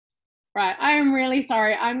Right, I am really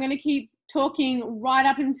sorry. I'm going to keep talking right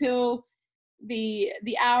up until the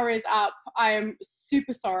hour is up. I am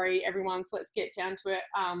super sorry, everyone. So let's get down to it.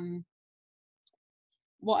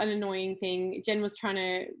 What an annoying thing. Jen was trying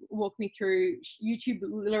to walk me through. YouTube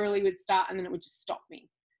literally would start and then it would just stop me.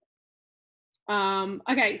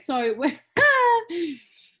 Okay, so let's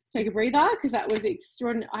take a breather because that was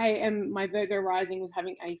extraordinary. My Virgo rising was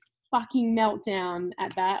having a fucking meltdown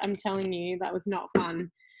at that. I'm telling you, that was not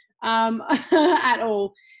fun at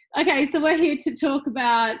all. Okay, so we're here to talk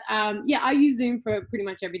about, I use Zoom for pretty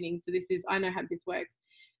much everything. So I know how this works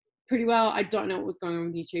pretty well. I don't know what was going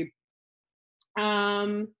on with YouTube.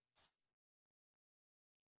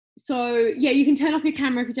 So yeah, you can turn off your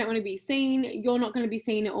camera if you don't want to be seen. You're not going to be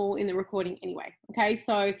seen at all in the recording anyway. Okay,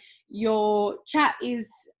 so your chat is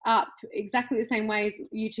up exactly the same way as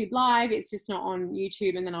YouTube Live. It's just not on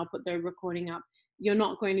YouTube, and then I'll put the recording up. You're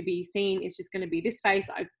not going to be seen. It's just going to be this face.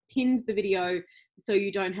 I've pinned the video so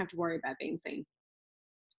you don't have to worry about being seen.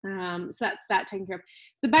 So that's that taken care of.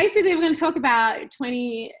 So basically, we're going to talk about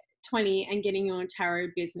 2020 and getting your tarot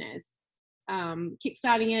business,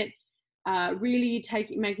 kickstarting it. Really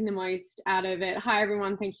making the most out of it. Hi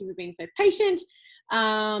everyone, thank you for being so patient,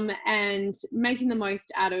 and making the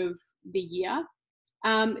most out of the year.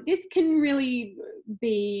 This can really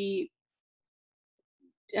be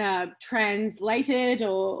translated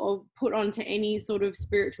or put onto any sort of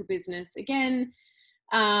spiritual business. Again,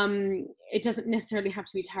 it doesn't necessarily have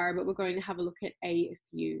to be tarot, but we're going to have a look at a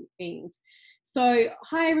few things. So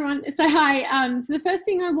hi everyone. So the first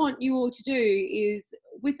thing I want you all to do is,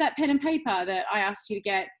 with that pen and paper that I asked you to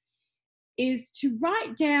get, is to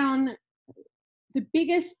write down the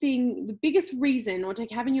biggest reason, or to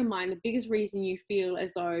have in your mind the biggest reason you feel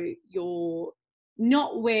as though you're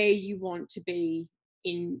not where you want to be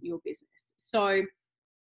in your business. So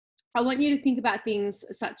I want you to think about things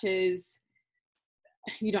such as,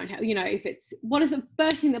 you don't have, if it's, what is the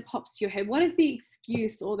first thing that pops to your head? What is the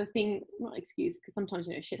excuse, or the thing, not excuse, because sometimes,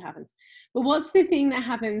 shit happens, but what's the thing that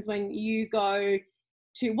happens when you go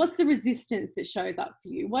to, what's the resistance that shows up for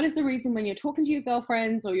you? What is the reason when you're talking to your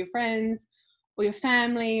girlfriends or your friends or your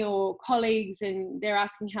family or colleagues, and they're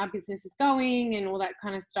asking how business is going and all that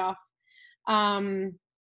kind of stuff, and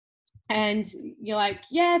you're like,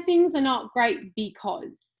 yeah, things are not great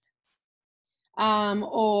because,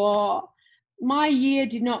 or my year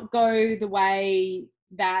did not go the way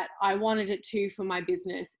that I wanted it to for my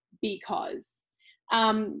business because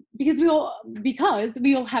we all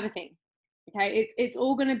have a thing. Okay, it's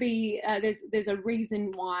all going to be there's a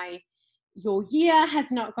reason why your year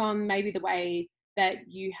has not gone maybe the way that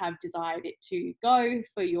you have desired it to go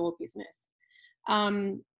for your business,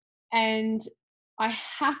 and I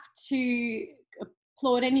have to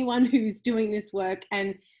applaud anyone who's doing this work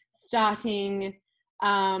and starting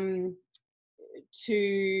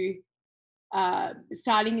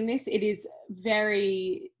starting in this. It is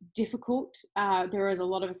very difficult. There is a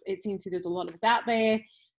lot of us, it seems there's a lot of us out there.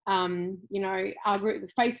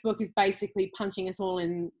 Facebook is basically punching us all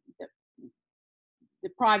in the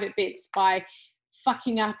private bits by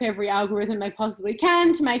fucking up every algorithm they possibly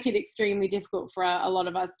can to make it extremely difficult for a lot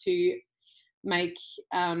of us to make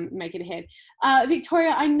it ahead.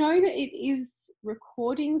 Victoria, I know that it is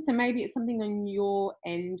recording, so maybe it's something on your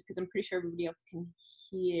end, because I'm pretty sure everybody else can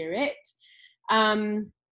hear it.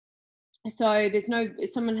 So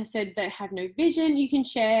someone has said they have no vision. You can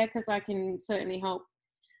share, because I can certainly help.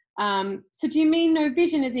 So do you mean no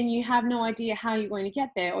vision as in you have no idea how you're going to get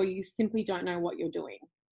there, or you simply don't know what you're doing?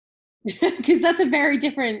 Because that's a very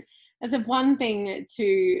different, that's one thing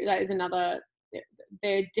to, that is another,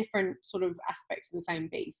 they're different sort of aspects of the same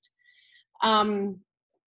beast.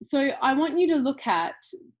 So I want you to look at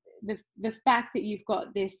the fact that you've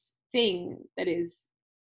got this thing that is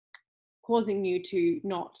causing you to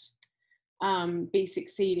not be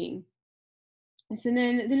succeeding. So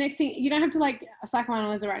then the next thing, you don't have to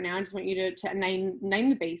psychoanalyze it right now. I just want you to name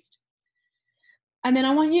the beast. And then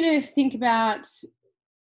I want you to think about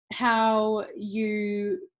what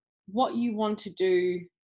you want to do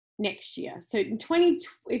next year. So if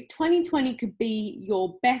 2020 could be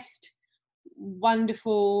your best,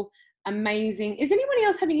 wonderful, amazing. Is anybody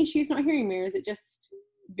else having issues not hearing me, or is it just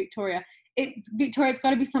Victoria? Victoria, it's got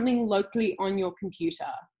to be something locally on your computer.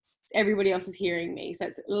 Everybody else is hearing me, so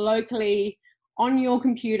it's locally on your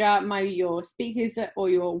computer. Maybe your speakers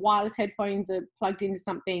or your wireless headphones are plugged into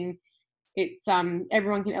something. It's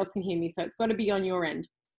everyone else can hear me, so it's got to be on your end.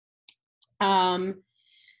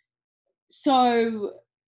 So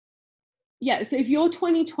if your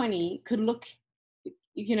 2020 could look,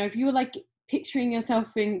 if you were picturing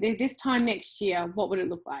yourself in this time next year, what would it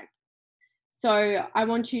look like? So I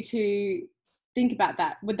want you to think about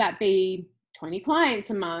that. Would that be 20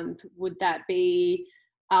 clients a month? Would that be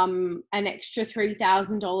an extra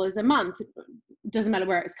 $3,000 a month? Doesn't matter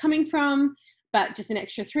where it's coming from, but just an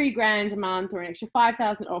extra $3,000 a month, or an extra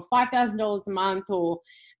 $5,000 or $5,000 a month, or,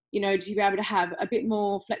 you know, to be able to have a bit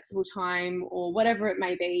more flexible time, or whatever it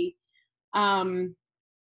may be. That's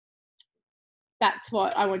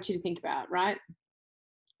what I want you to think about, right?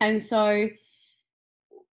 And so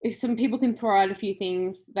if some people can throw out a few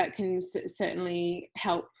things that can certainly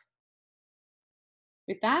help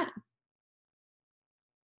with that.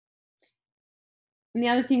 And the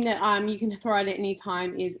other thing that you can throw out at any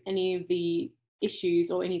time is any of the issues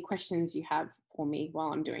or any questions you have for me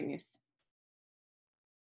while I'm doing this.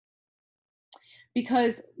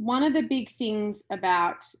 Because one of the big things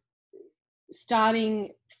about starting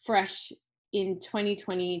fresh in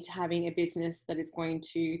 2020 to having a business that is going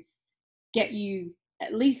to get you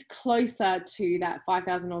at least closer to that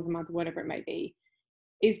 $5,000 a month, whatever it may be,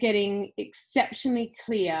 is getting exceptionally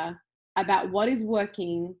clear about what is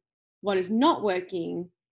working, what is not working,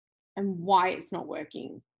 and why it's not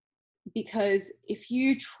working. Because if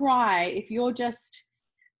you're just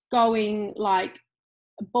going like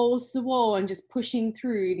balls to the wall and just pushing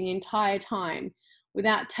through the entire time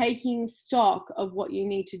without taking stock of what you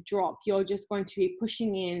need to drop, you're just going to be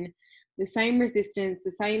pushing in the same resistance, the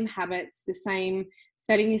same habits, the same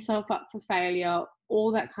setting yourself up for failure,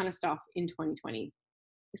 all that kind of stuff in 2020.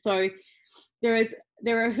 So there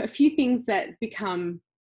are a few things that become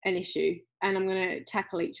an issue, and I'm going to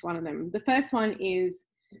tackle each one of them. The first one is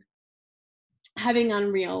having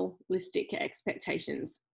unrealistic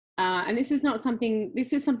expectations. And this is something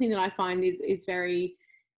that I find is very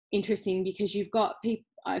interesting, because you've got people,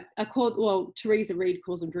 Theresa Reed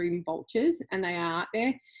calls them dream vultures, and they are out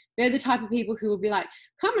there. They're the type of people who will be like,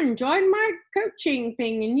 come and join my coaching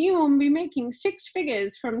thing and you will be making 6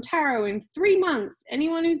 figures from tarot in 3 months.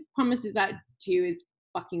 Anyone who promises that to you is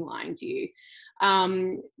fucking lying to you.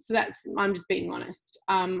 So I'm just being honest.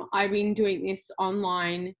 I've been doing this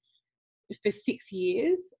online for 6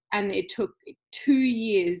 years, and it took 2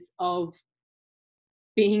 years of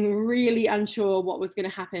being really unsure what was going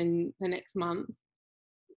to happen the next month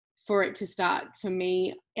for it to start, for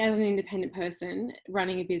me as an independent person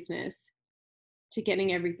running a business, to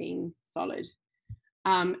getting everything solid.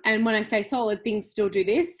 And when I say solid, things still do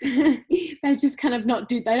this. They just kind of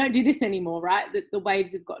they don't do this anymore, right? The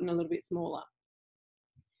waves have gotten a little bit smaller.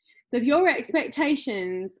 So if your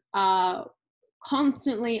expectations are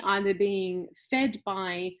constantly either being fed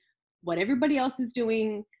by what everybody else is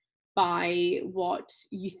doing, by what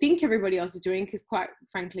you think everybody else is doing, because quite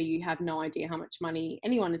frankly, you have no idea how much money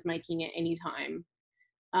anyone is making at any time.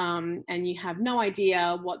 And you have no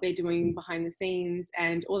idea what they're doing behind the scenes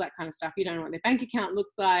and all that kind of stuff. You don't know what their bank account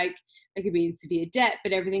looks like. They could be in severe debt,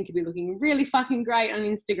 but everything could be looking really fucking great on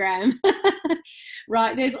Instagram,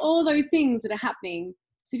 right? There's all those things that are happening.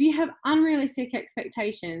 So if you have unrealistic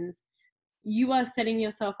expectations, you are setting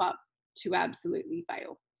yourself up to absolutely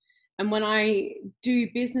fail. And when I do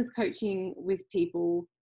business coaching with people,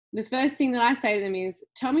 the first thing that I say to them is,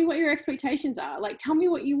 tell me what your expectations are. Like, tell me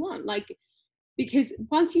what you want. Like, because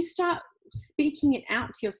once you start speaking it out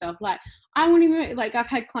to yourself, like, I want to, like, I've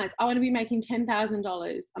had clients, I want to be making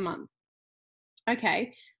 $10,000 a month.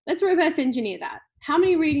 Okay, let's reverse engineer that. How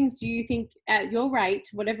many readings do you think at your rate,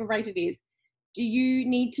 whatever rate it is, do you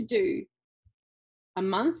need to do a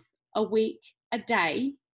month, a week, a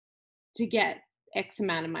day to get X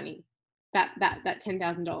amount of money, that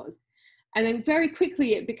 $10,000? And then very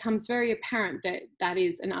quickly it becomes very apparent that that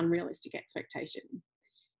is an unrealistic expectation.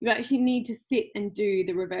 You actually need to sit and do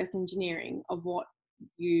the reverse engineering of what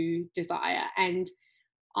you desire. And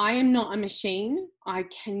I am not a machine. I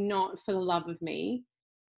cannot, for the love of me,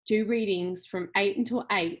 do readings from 8 until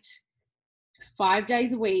 8, 5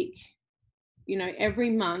 days a week, you know, every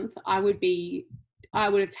month. I would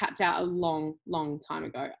have tapped out a long, long time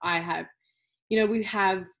ago.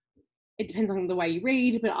 It depends on the way you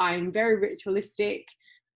read, but I'm very ritualistic.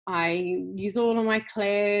 I use all of my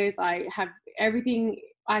clairs. I have everything.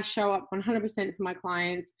 I show up 100% for my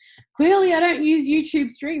clients. Clearly, I don't use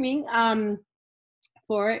YouTube streaming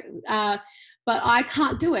for it, but I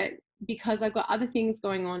can't do it because I've got other things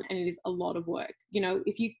going on, and it is a lot of work. You know,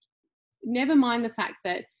 if you never mind the fact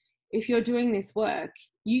that if you're doing this work,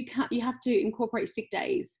 you have to incorporate sick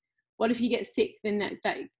days. What if you get sick? Then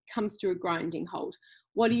that comes to a grinding halt.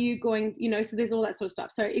 What are you going, you know, so there's all that sort of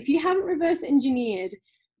stuff. So if you haven't reverse engineered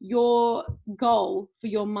your goal for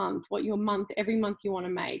your month, every month you want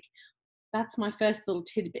to make, that's my first little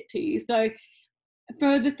tidbit to you. So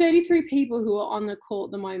for the 33 people who are on the call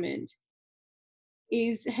at the moment,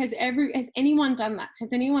 is, has anyone done that? Has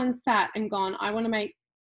anyone sat and gone, I want to make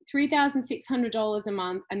 $3,600 a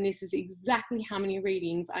month, and this is exactly how many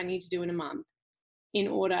readings I need to do in a month in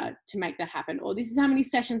order to make that happen, or this is how many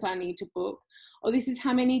sessions I need to book, or this is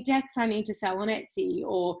how many decks I need to sell on Etsy,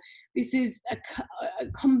 or this is a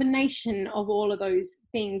combination of all of those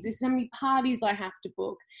things, this is how many parties I have to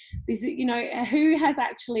book, this is, you know, who has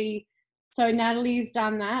actually, so Natalie's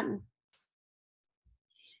done that.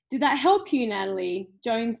 Did that help you, Natalie?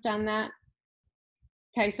 Joan's done that.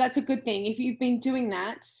 Okay, so that's a good thing. If you've been doing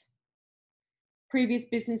that, previous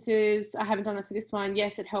businesses, I haven't done it for this one.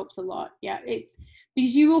 Yes, it helps a lot. Yeah,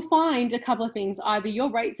 because you will find a couple of things. Either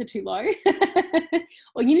your rates are too low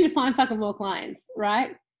or you need to find fucking more clients,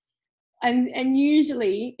 right? And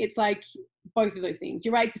usually it's like both of those things.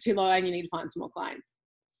 Your rates are too low and you need to find some more clients.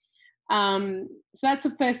 So that's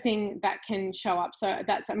the first thing that can show up. So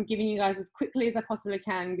that's, I'm giving you guys as quickly as I possibly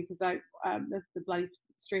can because the bloody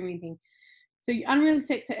streaming thing. So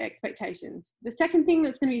unrealistic expectations. The second thing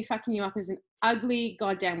that's going to be fucking you up is an ugly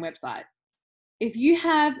goddamn website. If you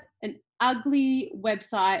have an ugly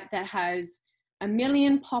website that has a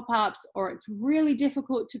million pop-ups, or it's really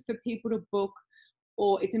difficult for people to book,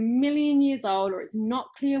 or it's a million years old, or it's not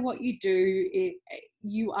clear what you do,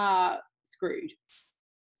 you are screwed.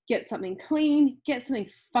 Get something clean, get something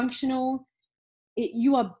functional.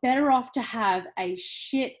 You are better off to have a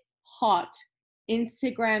shit hot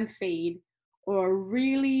Instagram feed or a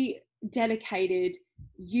really dedicated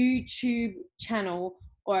YouTube channel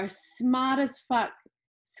or a smart as fuck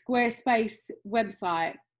Squarespace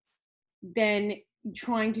website than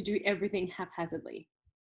trying to do everything haphazardly.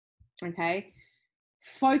 Okay?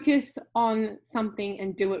 Focus on something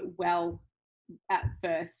and do it well at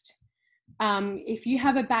first. If you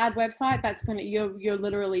have a bad website, that's gonna, you're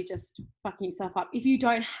literally just fucking yourself up. If you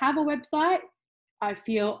don't have a website, I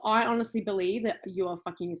honestly believe that you are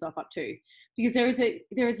fucking yourself up too, because there is a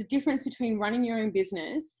difference between running your own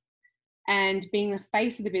business and being the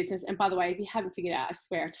face of the business. And by the way, if you haven't figured it out, I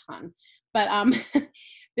swear a ton, but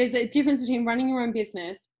there's a difference between running your own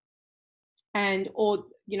business or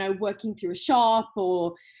you know, working through a shop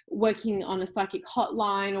or working on a psychic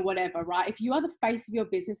hotline or whatever, right? If you are the face of your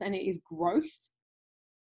business and it is gross,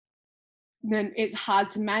 then it's hard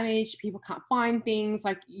to manage. People can't find things,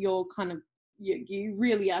 like you're kind of, you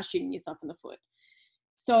really are shooting yourself in the foot.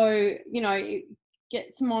 So, you know,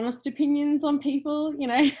 get some honest opinions on people, you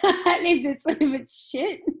know, and if it's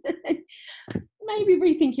shit, maybe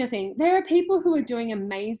rethink your thing. There are people who are doing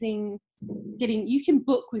amazing you can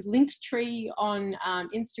book with Linktree on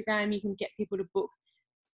Instagram. You can get people to book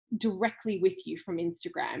directly with you from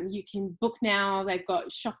Instagram. You can book now. They've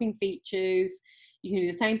got shopping features. You can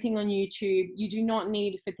do the same thing on YouTube. You do not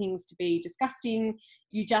need for things to be disgusting.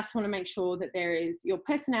 You just want to make sure that there is your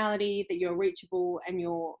personality, that you're reachable, and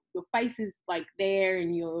your face is like there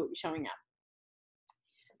and you're showing up.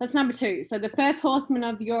 That's number 2. So the first horseman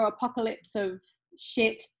of your apocalypse of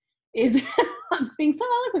shit is, I'm being so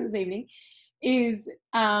eloquent this evening, is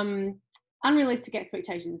unrealistic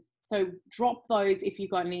expectations. So drop those if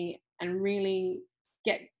you've got any, and really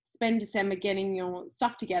spend December getting your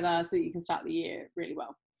stuff together so that you can start the year really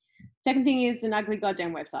well. Second thing is an ugly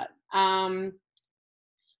goddamn website. I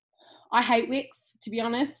hate Wix, to be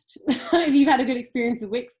honest. If you've had a good experience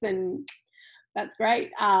with Wix, then that's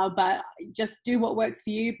great. But just do what works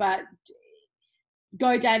for you. But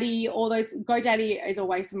GoDaddy, GoDaddy is a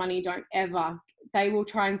waste of money. Don't ever. They will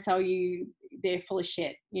try and sell you, they're full of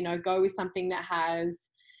shit. You know, go with something that has,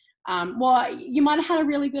 well, you might have had a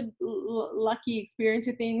really good, lucky experience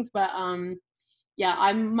with things, but yeah,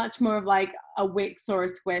 I'm much more of like a Wix or a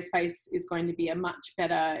Squarespace is going to be a much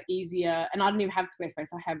better, easier, and I don't even have Squarespace,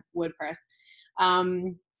 I have WordPress,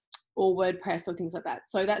 or WordPress or things like that.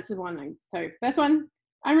 So that's the one. So first one,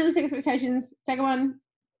 unrealistic expectations. Second one,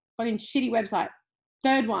 fucking shitty website.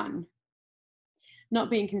 Third one, not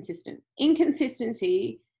being consistent.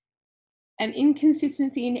 Inconsistency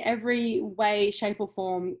in every way, shape or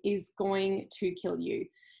form is going to kill you.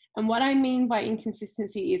 And what I mean by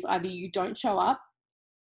inconsistency is either you don't show up.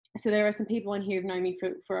 So there are some people in here who've known me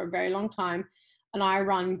for a very long time, and I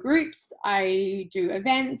run groups, I do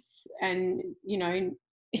events, and, you know,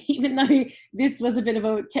 even though this was a bit of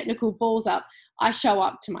a technical balls up, I show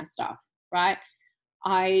up to my stuff, right?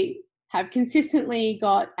 I have consistently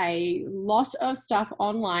got a lot of stuff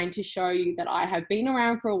online to show you that I have been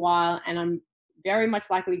around for a while, and I'm very much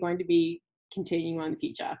likely going to be continuing on in the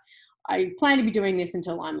future. I plan to be doing this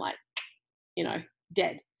until I'm like, you know,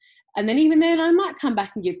 dead. And then even then I might come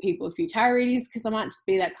back and give people a few tarot readings because I might just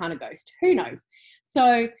be that kind of ghost. Who knows?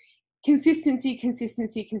 So consistency.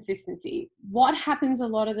 What happens a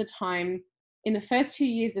lot of the time in the first 2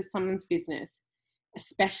 years of someone's business,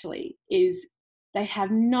 especially, is they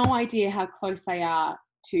have no idea how close they are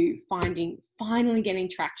to finally getting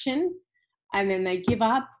traction, and then they give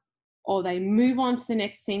up, or they move on to the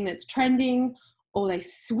next thing that's trending, or they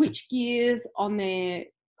switch gears on their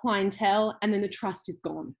clientele, and then the trust is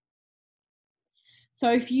gone.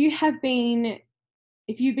 So if you've been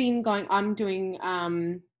going,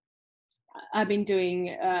 I've been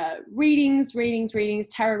doing readings,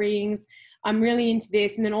 tarot readings, I'm really into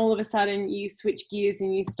this, and then all of a sudden you switch gears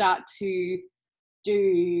and you start to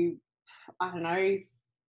do, I don't know,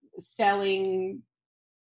 selling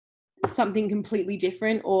something completely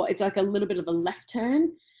different, or it's like a little bit of a left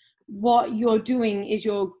turn, what you're doing is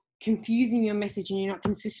you're confusing your message and you're not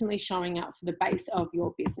consistently showing up for the base of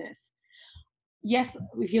your business. Yes,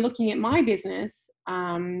 if you're looking at my business,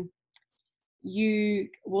 you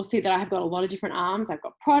will see that I have got a lot of different arms. I've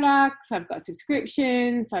got products, I've got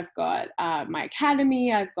subscriptions, I've got my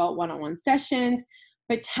academy, I've got one-on-one sessions,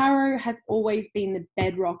 but tarot has always been the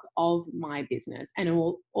bedrock of my business, and it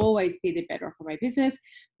will always be the bedrock of my business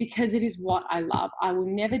because it is what I love. I will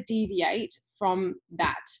never deviate from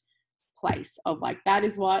that place of like, that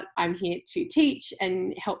is what I'm here to teach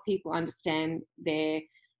and help people understand their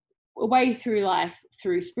way through life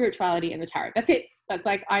through spirituality and the tarot. That's it. That's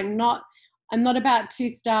like, I'm not about to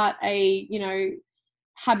start a,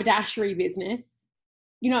 haberdashery business.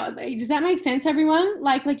 Does that make sense, everyone?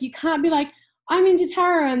 Like you can't be like, I'm into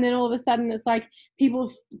tarot, and then all of a sudden it's like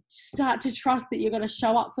people start to trust that you're going to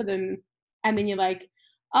show up for them, and then you're like,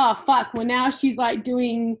 oh fuck, well now she's like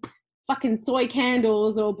doing fucking soy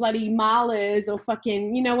candles or bloody malas or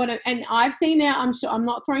fucking, and I've seen now, I'm sure, I'm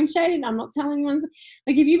not throwing shade and I'm not telling anyone,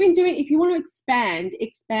 like if you want to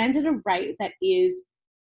expand at a rate that is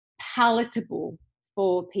palatable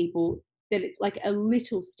for people, that it's like a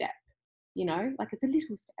little step, like it's a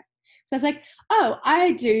little step. So it's like, oh,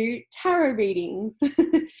 I do tarot readings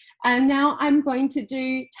and now I'm going to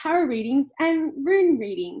do tarot readings and rune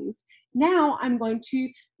readings. Now I'm going to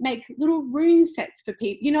make little rune sets for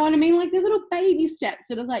people. You know what I mean? Like the little baby steps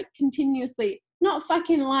that are like continuously, not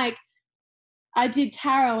fucking like I did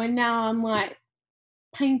tarot and now I'm like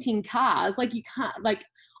painting cars. Like you can't, like,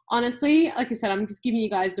 honestly, like I said, I'm just giving you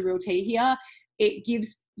guys the real tea here. It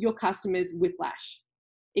gives your customers whiplash.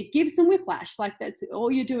 It gives them whiplash. Like that's all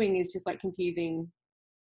you're doing is just like confusing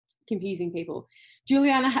people.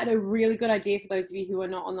 Juliana had a really good idea for those of you who are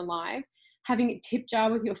not on the live, having a tip jar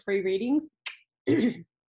with your free readings.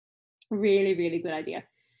 Really, really good idea.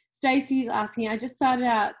 Stacey's asking, I just started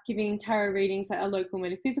out giving tarot readings at a local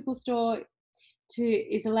metaphysical store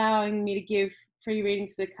is allowing me to give free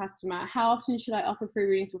readings to the customer. How often should I offer free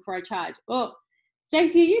readings before I charge? Oh,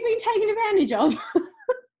 Stacey, you've been taken advantage of.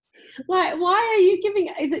 Like, why are you giving?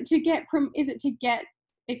 Is it to get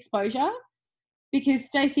exposure? Because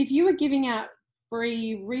Stacey, if you were giving out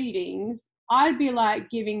free readings, I'd be like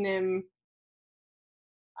giving them.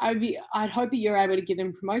 I'd hope that you're able to give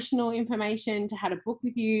them promotional information to how to book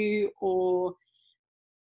with you, or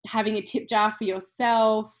having a tip jar for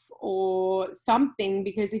yourself or something.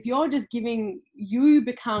 Because if you're just giving, you're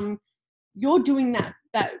doing that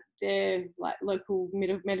like local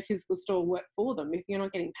metaphysical store work for them if you're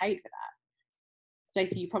not getting paid for that.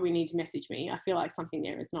 Stacey, you probably need to message me. I feel like something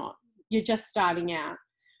there is not. You're just starting out.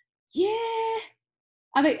 Yeah.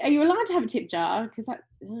 Are you allowed to have a tip jar? Because I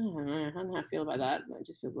don't know how I feel about that. It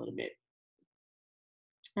just feels a little bit.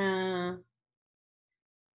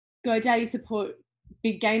 GoDaddy support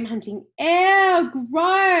big game hunting. Ew,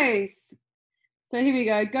 gross. So here we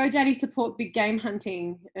go. GoDaddy support big game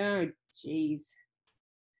hunting. Oh, geez.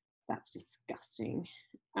 That's disgusting.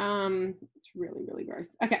 It's really, really gross.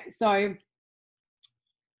 Okay, so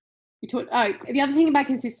the other thing about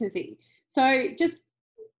consistency. So just,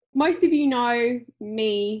 most of you know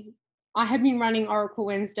me, I have been running Oracle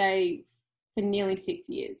Wednesday for nearly 6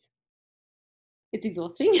 years. It's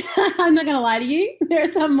exhausting. I'm not going to lie to you. There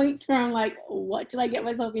are some weeks where I'm like, what did I get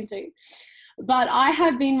myself into? But I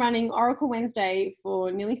have been running Oracle Wednesday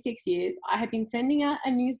for nearly 6 years. I have been sending out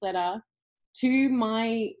a newsletter to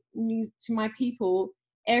my people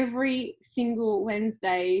every single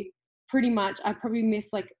Wednesday. Pretty much, I probably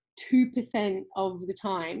miss like 2% of the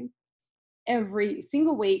time every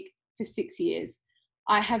single week for 6 years.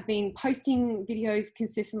 I have been posting videos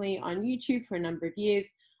consistently on YouTube for a number of years.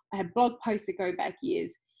 I have blog posts that go back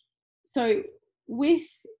years. So with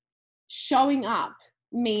showing up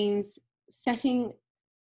means setting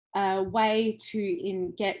a way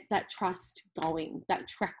to get that trust going, that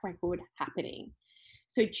track record happening.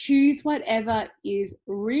 So choose whatever is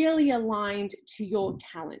really aligned to your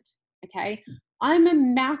talent, okay? I'm a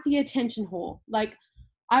mouthy attention whore. Like,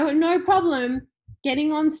 I got no problem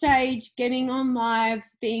getting on stage, getting on live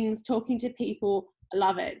things, talking to people. I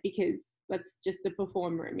love it because that's just the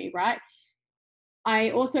performer in me, right?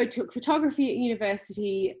 I also took photography at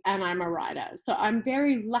university and I'm a writer. So I'm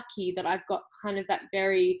very lucky that I've got kind of that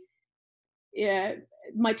very,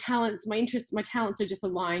 my talents, my interests, my talents are just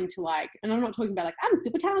aligned to like, and I'm not talking about like, I'm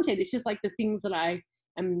super talented. It's just like the things that I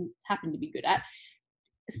happen to be good at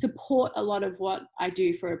support a lot of what I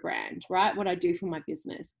do for a brand, right? What I do for my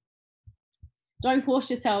business. Don't force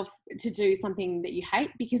yourself to do something that you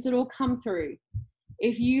hate because it'll come through.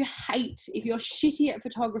 If you're shitty at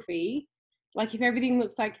photography, like if everything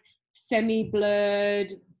looks like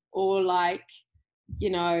semi-blurred or like, you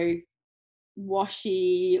know,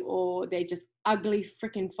 washy, or they're just ugly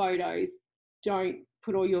freaking photos, don't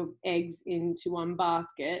put all your eggs into one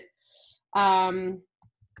basket.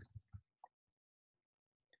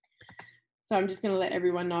 So I'm just going to let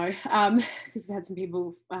everyone know, because we've had some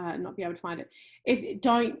people not be able to find it.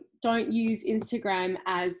 Don't use Instagram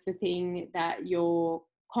as the thing that you're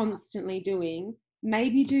constantly doing.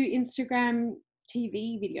 Maybe do Instagram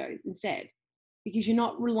TV videos instead, because you're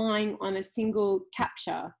not relying on a single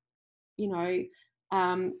capture. You know,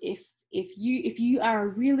 if you are a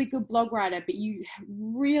really good blog writer, but you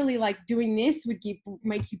really like doing this would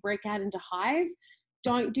make you break out into hives,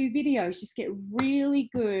 don't do videos. Just get really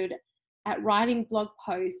good at writing blog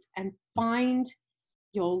posts and find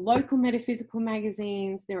your local metaphysical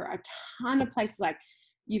magazines. There are a ton of places, like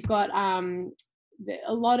you've got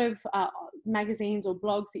a lot of magazines or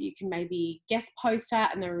blogs that you can maybe guest post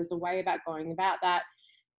at, and there is a way about going about that.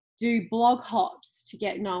 Do blog hops to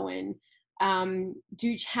get known.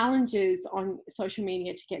 Do challenges on social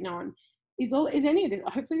media to get known. Is any of this,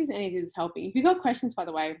 hopefully any of this is helping. If you've got questions, by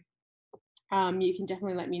the way, you can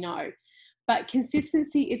definitely let me know. But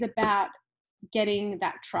consistency is about getting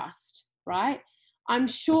that trust, right? I'm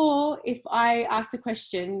sure if I asked the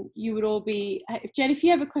question, you would all be, Jen, if you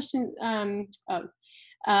have a question,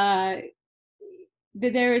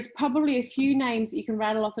 there is probably a few names that you can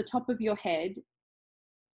rattle off the top of your head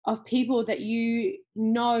of people that you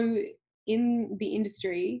know in the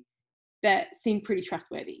industry that seem pretty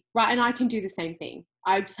trustworthy, right? And I can do the same thing.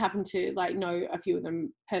 I just happen to like know a few of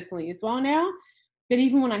them personally as well now. But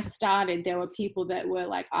even when I started, there were people that were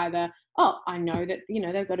like either, oh, I know that, you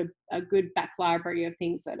know, they've got a good back library of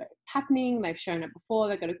things that are happening. They've shown it before.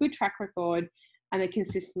 They've got a good track record and they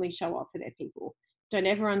consistently show up for their people. Don't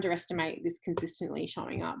ever underestimate this consistently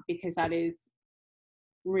showing up, because that is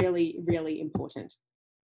really, really important.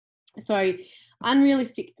 So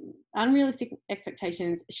unrealistic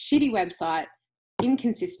expectations, shitty website,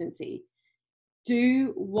 inconsistency.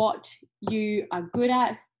 Do what you are good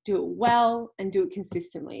at, do it well, and do it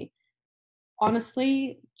consistently.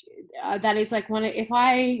 Honestly, that is like if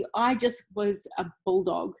I just was a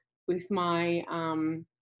bulldog with my,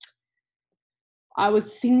 I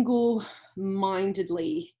was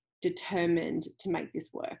single-mindedly determined to make this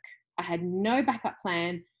work. I had no backup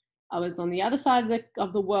plan. I was on the other side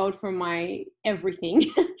of the world from my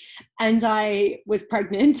everything, and I was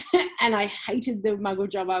pregnant, and I hated the muggle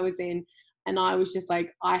job I was in, and I was just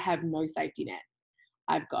like, I have no safety net.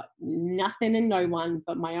 I've got nothing and no one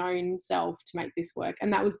but my own self to make this work.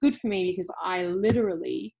 And that was good for me because I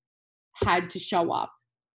literally had to show up,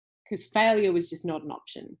 because failure was just not an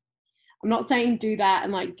option. I'm not saying do that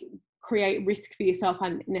and like create risk for yourself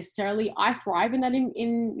unnecessarily. I thrive in that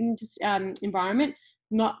environment.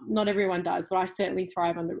 Not everyone does, but I certainly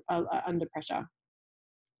thrive under pressure.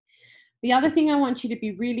 The other thing I want you to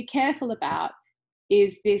be really careful about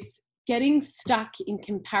is this getting stuck in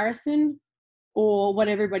comparison or what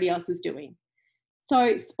everybody else is doing.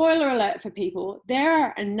 So, spoiler alert for people, there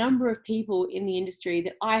are a number of people in the industry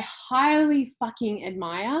that I highly fucking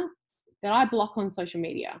admire that I block on social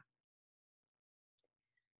media.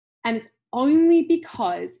 And it's only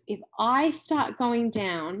because if I start going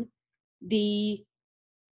down the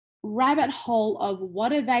rabbit hole of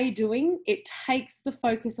what are they doing, it takes the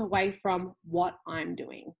focus away from what I'm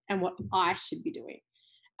doing and what I should be doing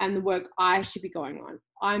and the work I should be going on.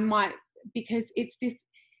 Because it's this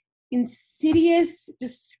insidious,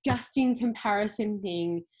 disgusting comparison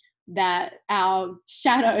thing that our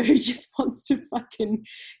shadow just wants to fucking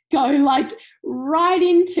go like right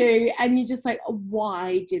into, and you're just like,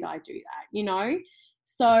 why did I do that, you know?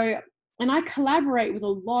 So, and I collaborate with a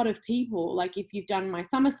lot of people, like if you've done my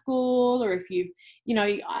summer school or if you've, you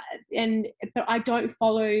know, but I don't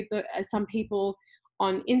follow some people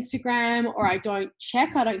on Instagram, or I don't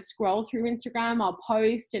scroll through Instagram. I'll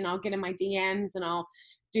post and I'll get in my DMs and I'll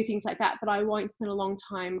do things like that, but I won't spend a long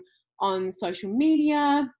time on social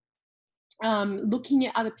media looking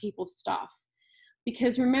at other people's stuff.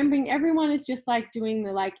 because remembering everyone is just like doing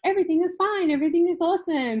the like, everything is fine, everything is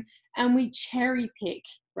awesome. And we cherry pick,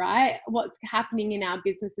 right, what's happening in our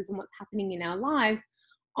businesses and what's happening in our lives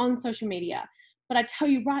on social media. But I tell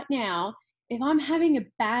you right now, if I'm having a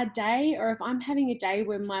bad day, or if I'm having a day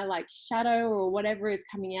where my like shadow or whatever is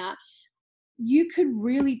coming out, you could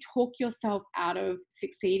really talk yourself out of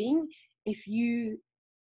succeeding if you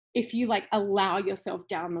like allow yourself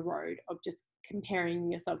down the road of just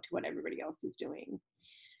comparing yourself to what everybody else is doing.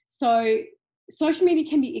 So social media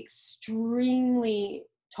can be extremely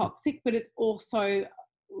toxic, but it's also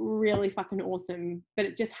really fucking awesome. But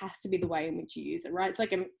it just has to be the way in which you use it, right? It's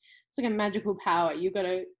like a magical power. You've got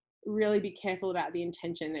to really be careful about the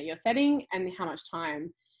intention that you're setting and how much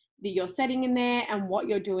time that you're setting in there and what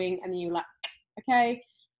you're doing. And then you're like, okay,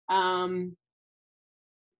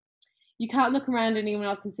 you can't look around anyone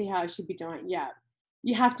else and see how I should be doing. Yeah,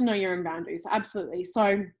 you have to know your own boundaries. Absolutely.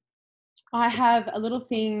 So I have a little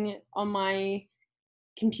thing on my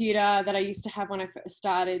computer that I used to have when I first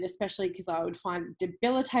started, especially because I would find it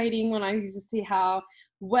debilitating when I used to see how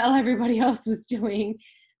well everybody else was doing.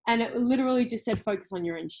 And it literally just said, focus on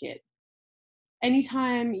your own shit.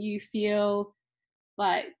 Anytime you feel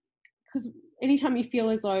like, because anytime you feel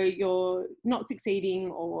as though you're not succeeding,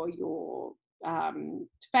 or you're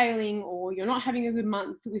failing, or you're not having a good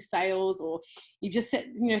month with sales, or you just said,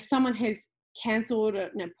 someone has cancelled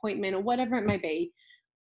an appointment or whatever it may be,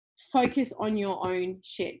 focus on your own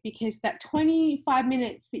shit, because that 25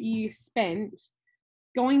 minutes that you spent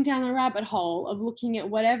going down the rabbit hole of looking at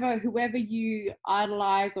whoever you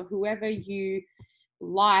idolize, or whoever you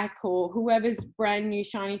like, or whoever's brand new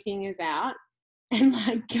shiny thing is out, and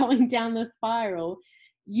like going down the spiral,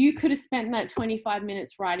 you could have spent that 25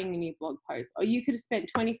 minutes writing a new blog post, or you could have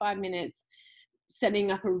spent 25 minutes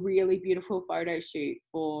setting up a really beautiful photo shoot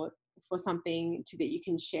for something that you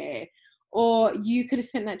can share, or you could have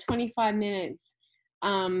spent that 25 minutes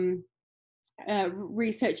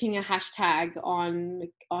researching a hashtag on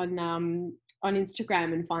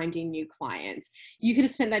Instagram and finding new clients. You could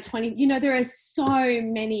have spent that 20, there are so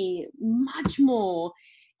many much more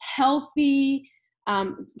healthy,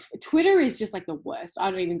 Twitter is just like the worst. I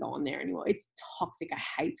don't even go on there anymore. It's toxic. I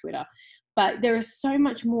hate Twitter. But there is so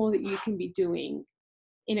much more that you can be doing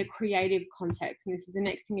in a creative context. And this is the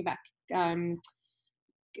next thing about,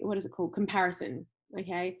 what is it called? Comparison.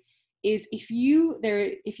 Okay. Is if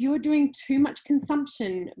you're doing too much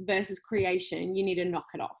consumption versus creation, you need to knock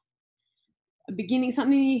it off.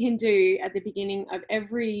 Something you can do at the beginning of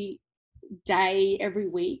every day, every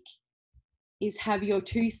week, is have your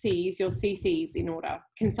 2Cs, your CCs in order: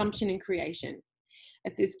 consumption and creation.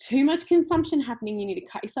 If there's too much consumption happening, you need to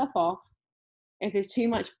cut yourself off. If there's too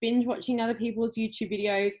much binge watching other people's YouTube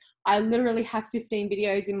videos, I literally have 15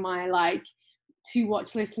 videos in my to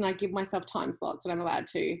watch list, and I give myself time slots that I'm allowed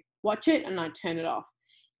to watch it, and I turn it off.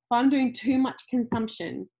 If I'm doing too much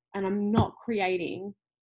consumption and I'm not creating,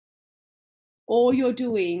 all you're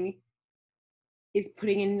doing is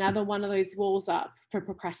putting another one of those walls up for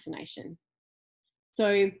procrastination.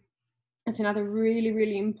 So it's another really,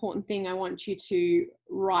 really important thing I want you to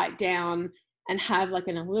write down and have like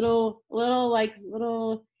in a little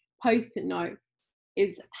post-it note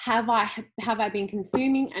is, have I been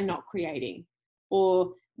consuming and not creating?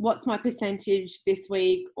 Or what's my percentage this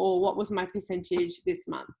week? Or what was my percentage this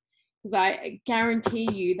month? Because I guarantee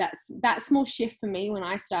you that small shift for me when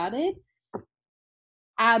I started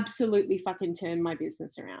absolutely fucking turned my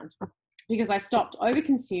business around, because I stopped over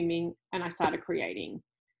consuming and I started creating.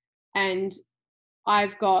 And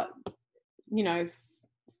I've got,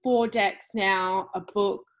 4 decks now, a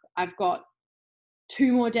book. I've got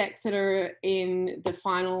 2 more decks that are in the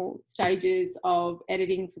final stages of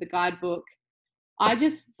editing for the guidebook. I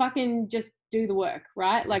just fucking just do the work,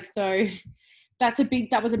 right? So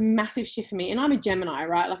that was a massive shift for me. And I'm a Gemini,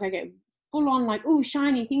 right? I get full on oh,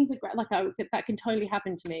 shiny things are great. That can totally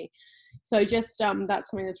happen to me. So just that's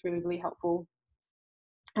something that's really, really helpful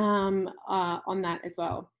on that as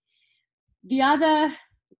well. The other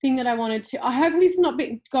thing that I wanted to, I hope this is not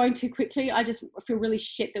going too quickly. I just feel really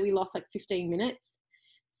shit that we lost 15 minutes.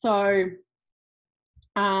 So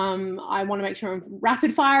I want to make sure I'm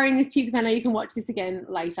rapid firing this to you, because I know you can watch this again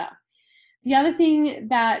later. The other thing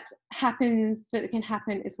that can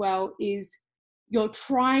happen as well is you're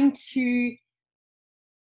trying to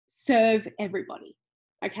serve everybody.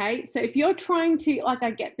 Okay. So if you're trying to,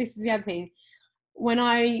 this is the other thing. When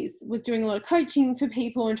I was doing a lot of coaching for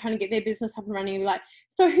people and trying to get their business up and running,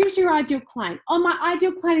 so who's your ideal client? Oh, my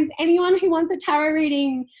ideal client is anyone who wants a tarot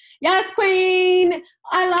reading. Yes, queen.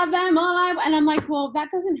 I love them all. And I'm like, well,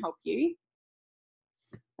 that doesn't help you.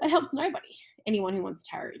 That helps nobody. Anyone who wants a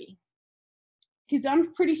tarot reading. because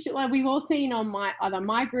I'm pretty sure, like, we've all seen on either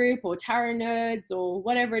my group or Tarot Nerds or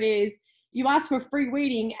whatever it is, you ask for a free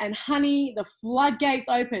reading and honey, the floodgates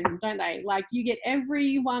open, don't they? Like, you get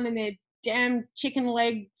everyone and their damn chicken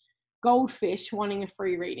leg goldfish wanting a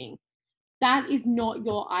free reading. That is not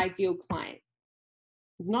your ideal client.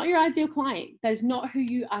 It's not your ideal client. That's not who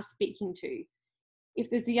you are speaking to. If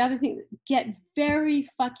there's the other thing, get very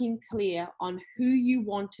fucking clear on who you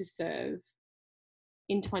want to serve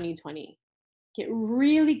in 2020. Get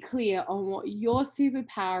really clear on what your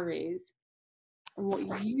superpower is and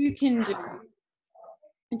what you can do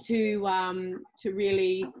to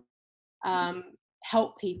really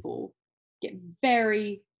help people. Get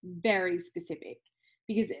very, very specific,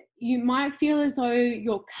 because you might feel as though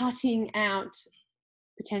you're cutting out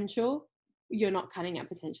potential. You're not cutting out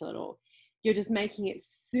potential at all. You're just making it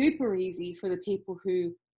super easy for the people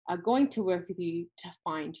who are going to work with you to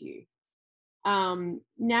find you.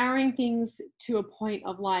 Narrowing things to a point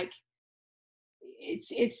of like,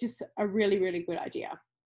 it's just a really, really good idea.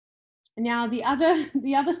 Now, the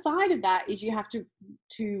other side of that is you have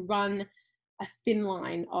to run a thin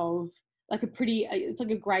line of like it's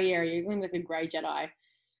like a gray area, like a gray Jedi.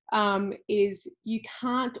 Is you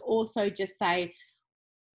can't also just say,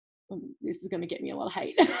 this is going to get me a lot of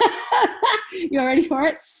hate. You're ready for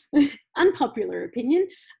it? Unpopular opinion.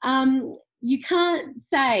 You can't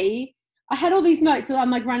say, I had all these notes, so I'm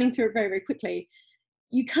like running through it very, very quickly.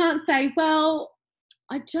 You can't say, well,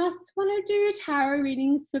 I just want to do tarot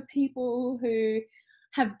readings for people who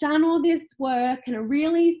have done all this work and are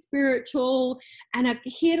really spiritual and are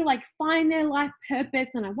here to like find their life purpose,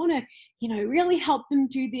 and I want to, really help them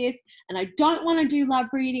do this, and I don't want to do love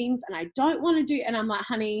readings, and I don't want to do, and I'm like,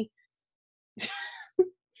 honey,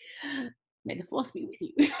 may the force be with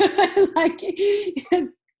you. Like,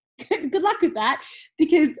 good luck with that,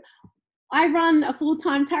 because I run a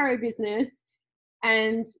full-time tarot business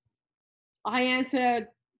and I answer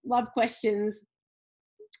love questions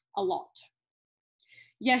a lot.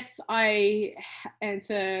 Yes, I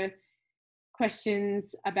answer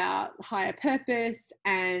questions about higher purpose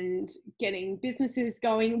and getting businesses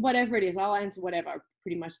going, whatever it is. I'll answer whatever,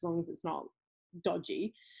 pretty much, as long as it's not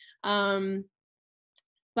dodgy.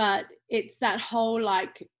 But it's that whole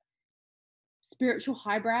like spiritual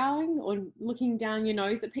highbrowing or looking down your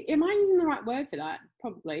nose. Am I using the right word for that?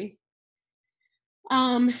 Probably.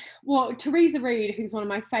 Well, Teresa Reed, who's one of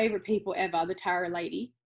my favorite people ever, the tarot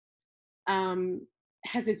lady,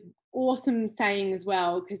 has this awesome saying as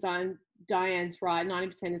well, because Diane's right,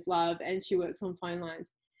 90% is love, and she works on phone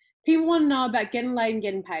lines. People want to know about getting laid and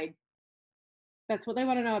getting paid. That's what they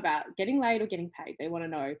want to know about, getting laid or getting paid. They want to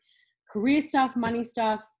know career stuff, money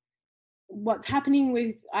stuff, what's happening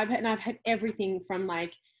with, I've had everything from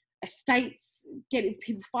like estates, getting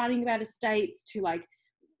people fighting about estates, to like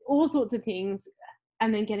all sorts of things,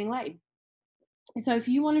 and then getting laid. So if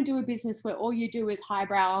you want to do a business where all you do is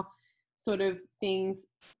highbrow sort of things,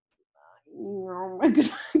 good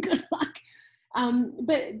luck.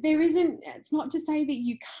 But it's not to say that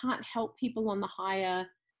you can't help people on the higher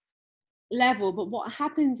level, but what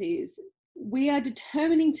happens is we are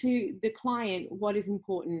determining to the client what is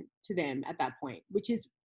important to them at that point, which is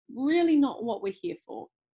really not what we're here for.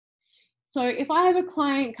 So if I have a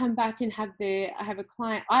client come back and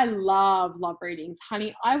I love love readings,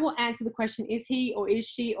 honey, I will answer the question, is he or is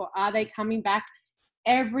she or are they coming back,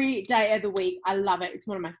 every day of the week. I love it. It's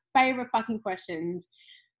one of my favorite fucking questions,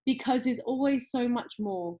 because there's always so much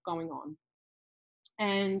more going on.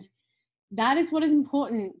 And that is what is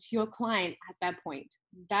important to your client at that point.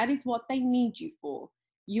 That is what they need you for.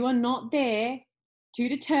 You are not there to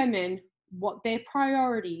determine what their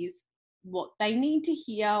priorities, what they need to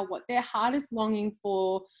hear, what their heart is longing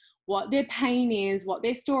for, what their pain is, what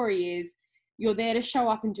their story is. You're there to show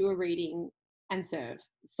up and do a reading and serve.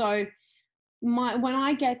 So when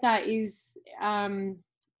I get that is that,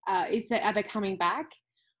 are they coming back?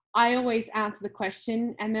 I always answer the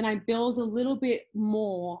question, and then I build a little bit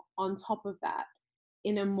more on top of that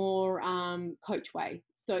in a more coach way.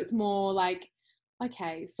 So it's more like,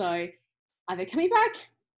 okay, so are they coming back?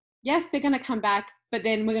 Yes, they're going to come back, but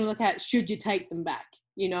then we're going to look at, should you take them back,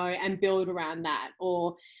 and build around that.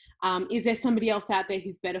 Or is there somebody else out there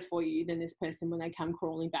who's better for you than this person when they come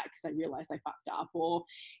crawling back because they realize they fucked up? Or,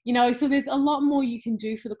 so there's a lot more you can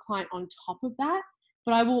do for the client on top of that.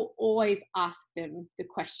 But I will always ask them the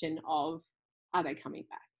question of, are they coming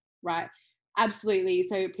back, right? Absolutely.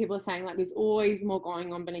 So people are saying like, there's always more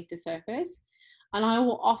going on beneath the surface. And I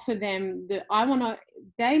will offer them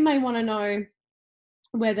they may want to know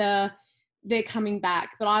whether they're coming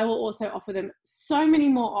back, but I will also offer them so many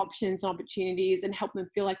more options and opportunities and help them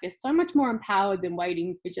feel like they're so much more empowered than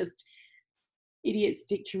waiting for just idiots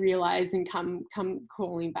stick to realize and come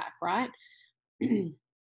calling back, right?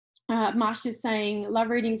 Marsha's saying love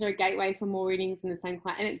readings are a gateway for more readings in the same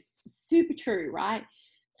client, and it's super true, right?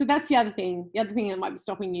 So that's the other thing. The other thing that might be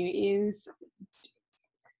stopping you is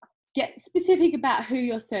get specific about who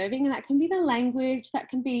you're serving, and that can be the language, that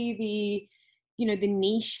can be the, you know, the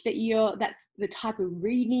niche that that's the type of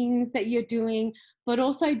readings that you're doing, but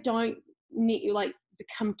also don't like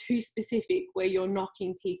become too specific where you're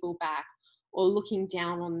knocking people back or looking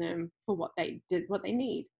down on them for what they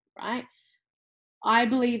need, right? I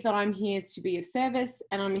believe that I'm here to be of service,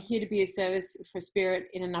 and I'm here to be of service for spirit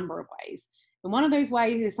in a number of ways. And one of those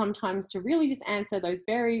ways is sometimes to really just answer those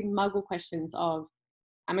very muggle questions of,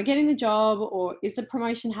 am I getting the job, or is the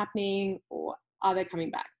promotion happening, or are they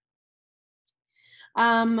coming back?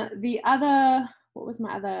 What was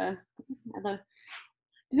my other?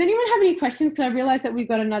 Does anyone have any questions? Because I realize that we've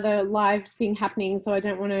got another live thing happening, so I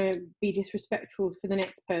don't want to be disrespectful for the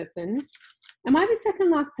next person. Am I the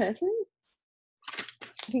second last person?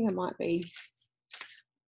 I think I might be.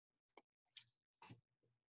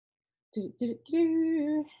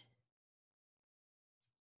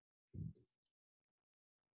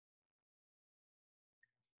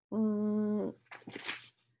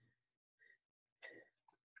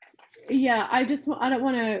 Yeah, I don't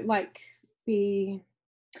want to like be.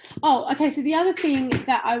 Oh, okay. So the other thing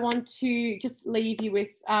that I want to just leave you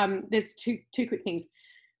with, there's two quick things.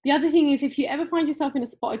 The other thing is, if you ever find yourself in a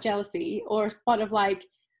spot of jealousy or a spot of like,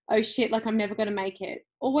 oh shit, like I'm never going to make it,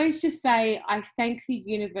 always just say, I thank the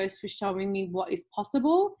universe for showing me what is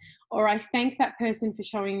possible, or I thank that person for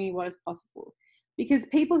showing me what is possible. Because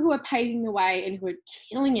people who are paving the way and who are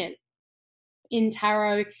killing it in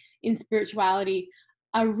tarot, in spirituality,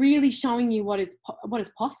 are really showing you what is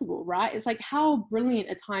possible, right? It's like, how brilliant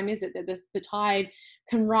a time is it that the tide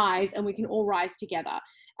can rise and we can all rise together.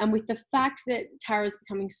 And with the fact that tarot is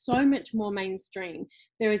becoming so much more mainstream,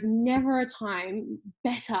 there is never a time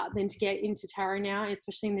better than to get into tarot now,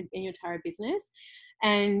 especially in your tarot business,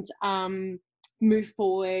 and move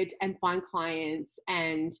forward and find clients.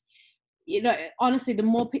 And you know, honestly, the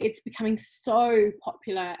more it's becoming so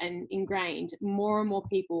popular and ingrained, more and more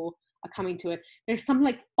people are coming to it. There's something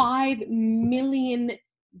like 5 million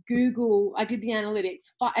Google, I did the analytics,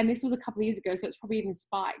 and this was a couple of years ago, so it's probably even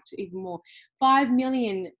spiked even more. 5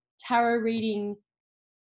 million tarot reading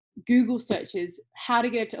Google searches, how to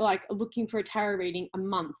get to, like, looking for a tarot reading a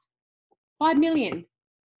month. 5 million.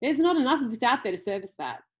 There's not enough of us out there to service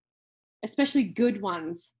that, especially good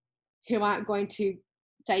ones who aren't going to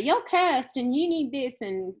say, you're cursed and you need this,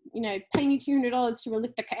 and, you know, pay me $200 to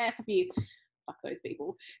lift the curse of you. Fuck those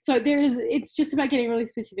people. So it's just about getting really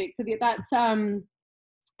specific. So that's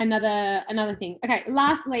another thing. Okay,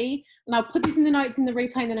 lastly, and I'll put this in the notes in the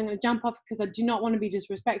replay, and then I'm going to jump off because I do not want to be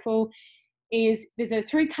disrespectful, is there's a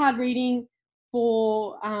 3-card reading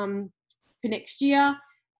for next year,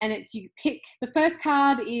 and it's, you pick, the first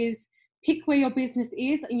card is pick where your business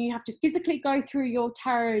is, and you have to physically go through your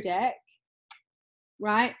tarot deck,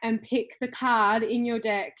 right, and pick the card in your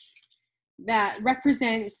deck that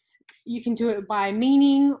represents, you can do it by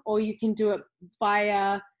meaning, or you can do it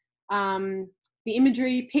via the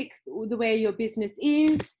imagery. Pick the where your business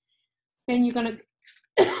is. Then you're going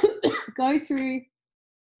to go through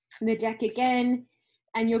the deck again,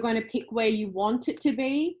 and you're going to pick where you want it to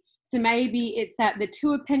be. So maybe it's at the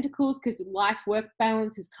 2 of Pentacles because life-work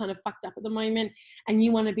balance is kind of fucked up at the moment, and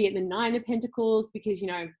you want to be at the 9 of Pentacles because, you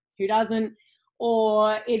know, who doesn't?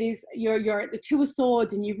 Or it is you're at the 2 of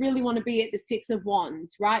Swords and you really want to be at the 6 of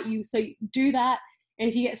Wands, right? So you do that, and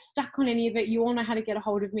if you get stuck on any of it, you all know how to get a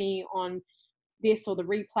hold of me on this or the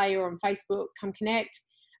replay or on Facebook. Come connect.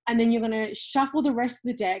 And then you're going to shuffle the rest of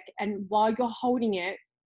the deck, and while you're holding it,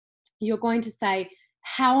 you're going to say,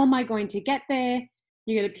 how am I going to get there?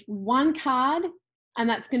 You're going to pick one card, and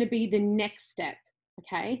that's going to be the next step,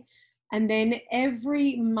 okay? And then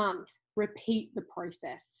every month, repeat the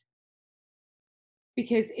process,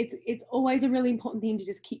 because it's always a really important thing to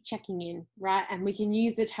just keep checking in, right? And we can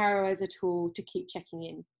use the tarot as a tool to keep checking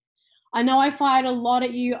in. I know I fired a lot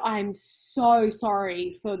at you. I'm so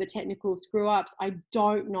sorry for the technical screw-ups. I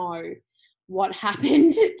don't know what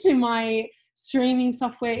happened to my streaming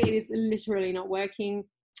software. It is literally not working.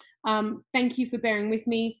 Thank you for bearing with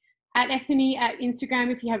me. At Ethany at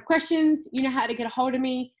Instagram, if you have questions, you know how to get a hold of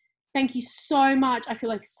me. Thank you so much. I feel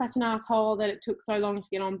like such an asshole that it took so long to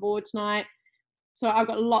get on board tonight. So I've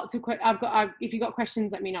got lots of if you've got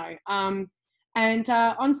questions, let me know. And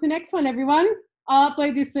on to the next one, everyone. I'll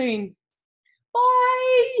upload this soon.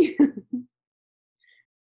 Bye.